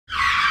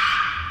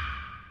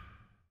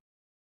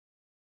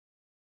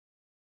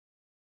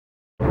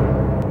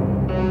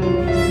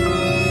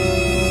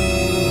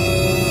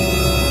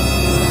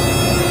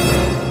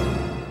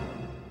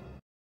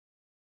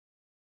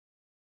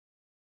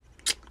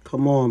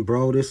Come on,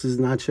 bro. This is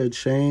not your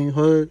chain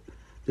hood.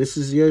 This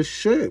is your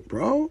shit,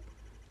 bro.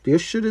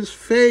 This shit is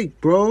fake,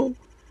 bro.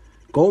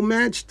 Go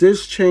match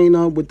this chain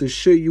up with the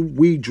shit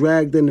we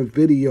dragged in the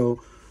video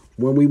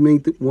when we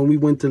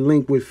went to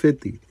link with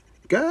 50.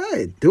 Go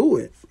ahead, do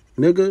it,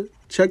 nigga.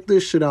 Check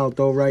this shit out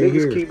though, right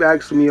here. Niggas keep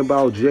asking me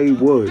about Jay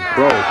Wood,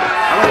 bro.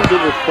 I don't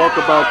give a fuck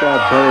about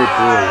that bird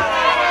boy.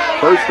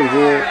 First of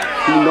all,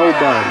 he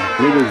nobody.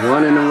 Niggas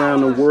running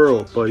around the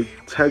world, but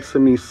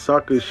texting me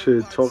sucker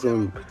shit,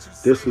 talking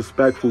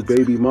disrespectful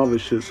baby mother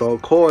shit. So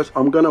of course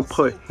I'm gonna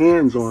put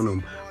hands on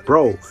him,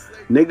 bro.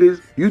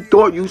 Niggas, you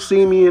thought you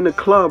see me in the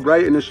club,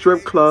 right? In the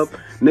strip club,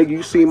 nigga,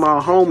 you see my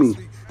homie.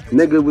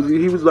 Nigga,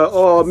 he was like,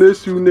 oh, I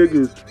miss you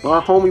niggas. My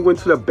homie went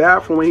to the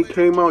bathroom when he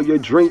came out. Your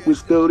drink was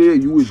still there.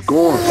 You was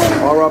gone.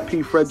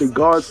 R.I.P. Fred the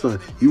Godson.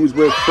 You was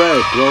with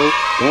Fred, bro.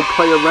 Don't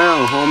play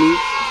around, homie.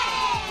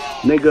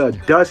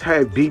 Nigga, Dust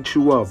had beat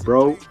you up,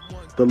 bro.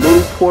 The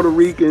little Puerto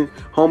Rican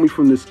homie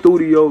from the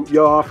studio,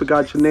 yo, I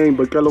forgot your name,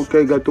 but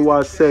okay, got the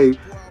I say,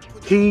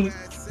 he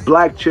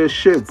blacked your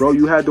shit, bro.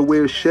 You had to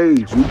wear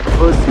shades. You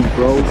pussy,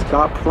 bro.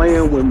 Stop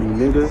playing with me,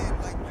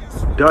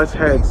 nigga. Dust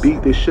had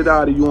beat the shit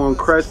out of you on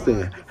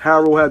Creston.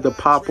 Harold had to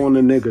pop on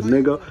the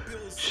nigga.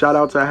 Shout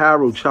out to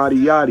Harold, Chotty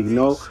Yachty,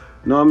 know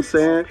what I'm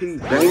saying? He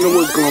Banger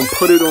was gonna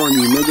put it on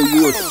you, nigga.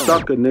 You a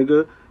sucker,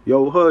 nigga.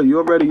 Yo, hood, you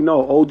already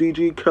know.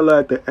 ODG killer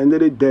at the end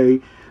of the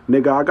day.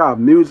 Nigga, I got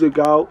music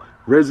out.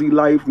 Rizzy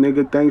Life,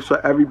 nigga. Thanks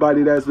for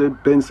everybody that's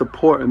been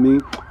supporting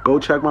me. Go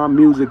check my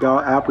music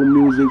out. Apple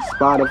Music,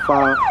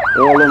 Spotify,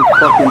 all them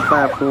fucking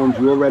platforms.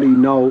 You already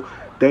know.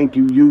 Thank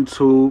you,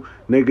 YouTube.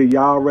 Nigga,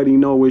 y'all already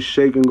know it's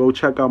shaking. Go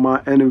check out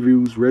my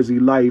interviews, Rizzy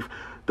Life,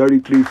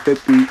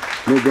 3350,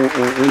 nigga,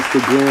 on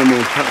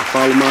Instagram.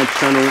 Follow my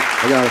channel.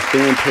 I got a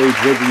fan page,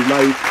 Rizzy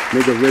Life.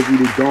 Nigga, Rizzy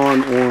the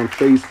Dawn on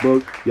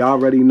Facebook. Y'all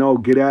already know.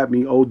 Get at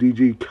me,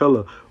 ODG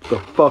Killer. What the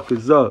fuck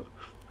is up?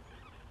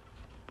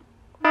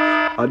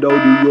 I know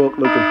New York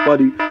looking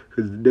funny,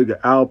 because nigga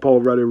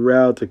Alpo running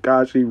around,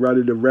 Tekashi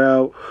running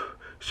around.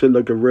 Shit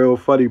looking real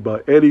funny,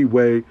 but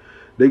anyway,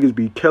 niggas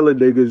be killing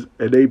niggas,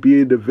 and they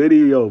be in the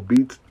video,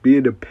 be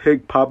in the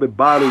pig popping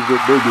bottles with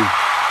niggas.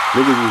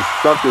 Niggas is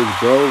suckers,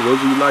 bro.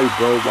 Rizzy Life,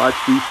 bro. Watch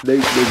these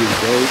snake niggas,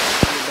 bro.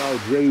 What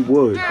about Jay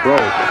Wood, bro?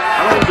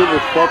 I don't give a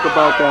fuck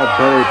about that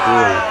bird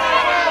boy.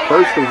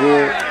 First of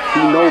all, he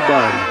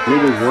nobody.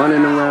 Niggas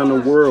running around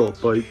the world,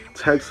 but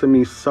texting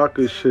me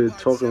sucker shit,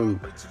 talking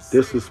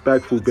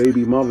disrespectful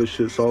baby mother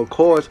shit. So of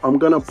course I'm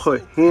gonna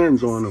put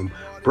hands on him,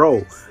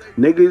 bro.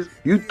 Niggas,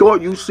 you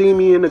thought you see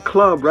me in the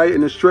club, right?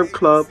 In the strip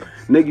club,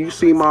 nigga, you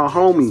see my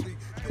homie.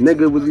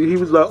 Nigga, he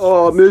was like,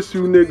 oh, I miss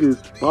you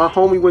niggas. My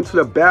homie went to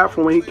the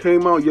bathroom when he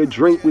came out. Your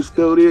drink was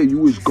still there. You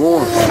was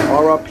gone.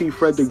 R.I.P.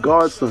 Fred the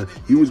Godson.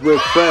 You was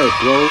with Fred,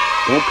 bro.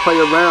 Don't play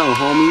around,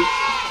 homie.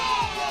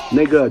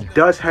 Nigga,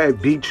 Dust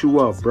had beat you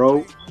up,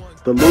 bro.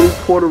 The little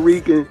Puerto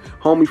Rican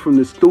homie from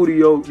the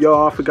studio,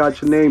 yo, I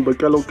forgot your name,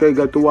 but okay,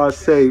 got the I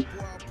say,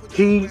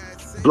 he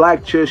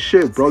blacked your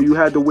shit, bro. You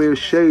had to wear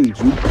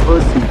shades. You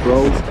pussy,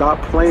 bro.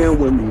 Stop playing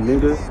with me,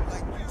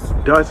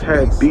 nigga. Dust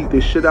had beat the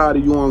shit out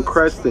of you on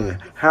Creston.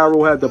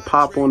 Harold had to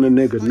pop on the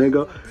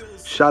nigga.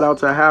 Shout out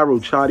to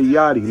Harold, Chotty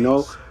Yachty,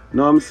 know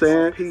what I'm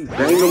saying? He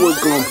Banger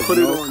was gonna put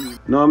it on you.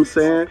 Know what I'm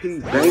saying? He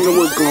Banger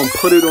was gonna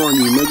put it on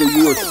you, nigga.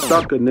 You a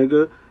sucker,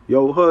 nigga.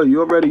 Yo, hood,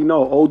 you already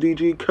know.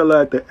 ODG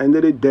killer at the end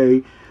of the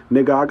day.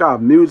 Nigga, I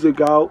got music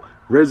out.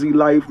 Rizzy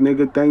Life,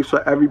 nigga. Thanks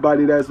for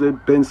everybody that's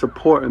been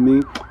supporting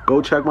me.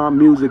 Go check my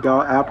music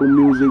out. Apple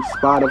Music,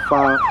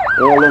 Spotify,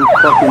 all them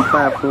fucking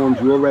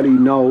platforms. You already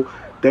know.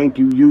 Thank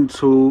you,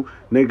 YouTube.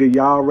 Nigga,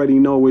 y'all already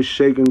know it's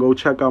shaking. Go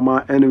check out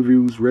my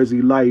interviews,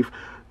 Rizzy Life,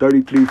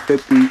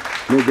 3350,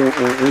 nigga,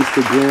 on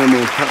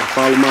Instagram.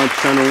 Follow my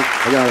channel.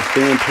 I got a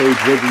fan page,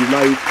 Rizzy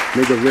Life.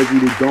 Nigga,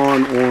 Rizzy the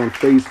Dawn on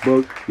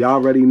Facebook. Y'all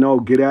already know.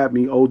 Get at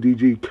me,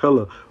 ODG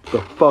Killer. What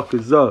the fuck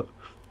is up?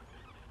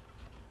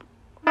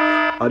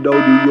 I know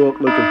New York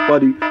looking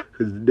funny,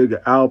 because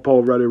nigga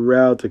Alpo running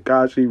around,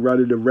 Tekashi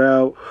running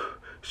around.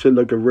 Shit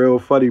looking real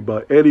funny,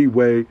 but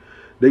anyway,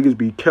 niggas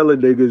be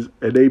killing niggas,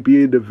 and they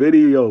be in the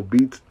video,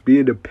 be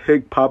in the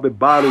pig popping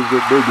bottles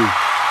with niggas.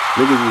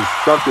 Niggas is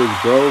suckers,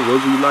 bro.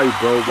 Rizzy Life,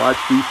 bro. Watch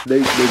these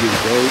snake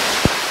niggas, bro.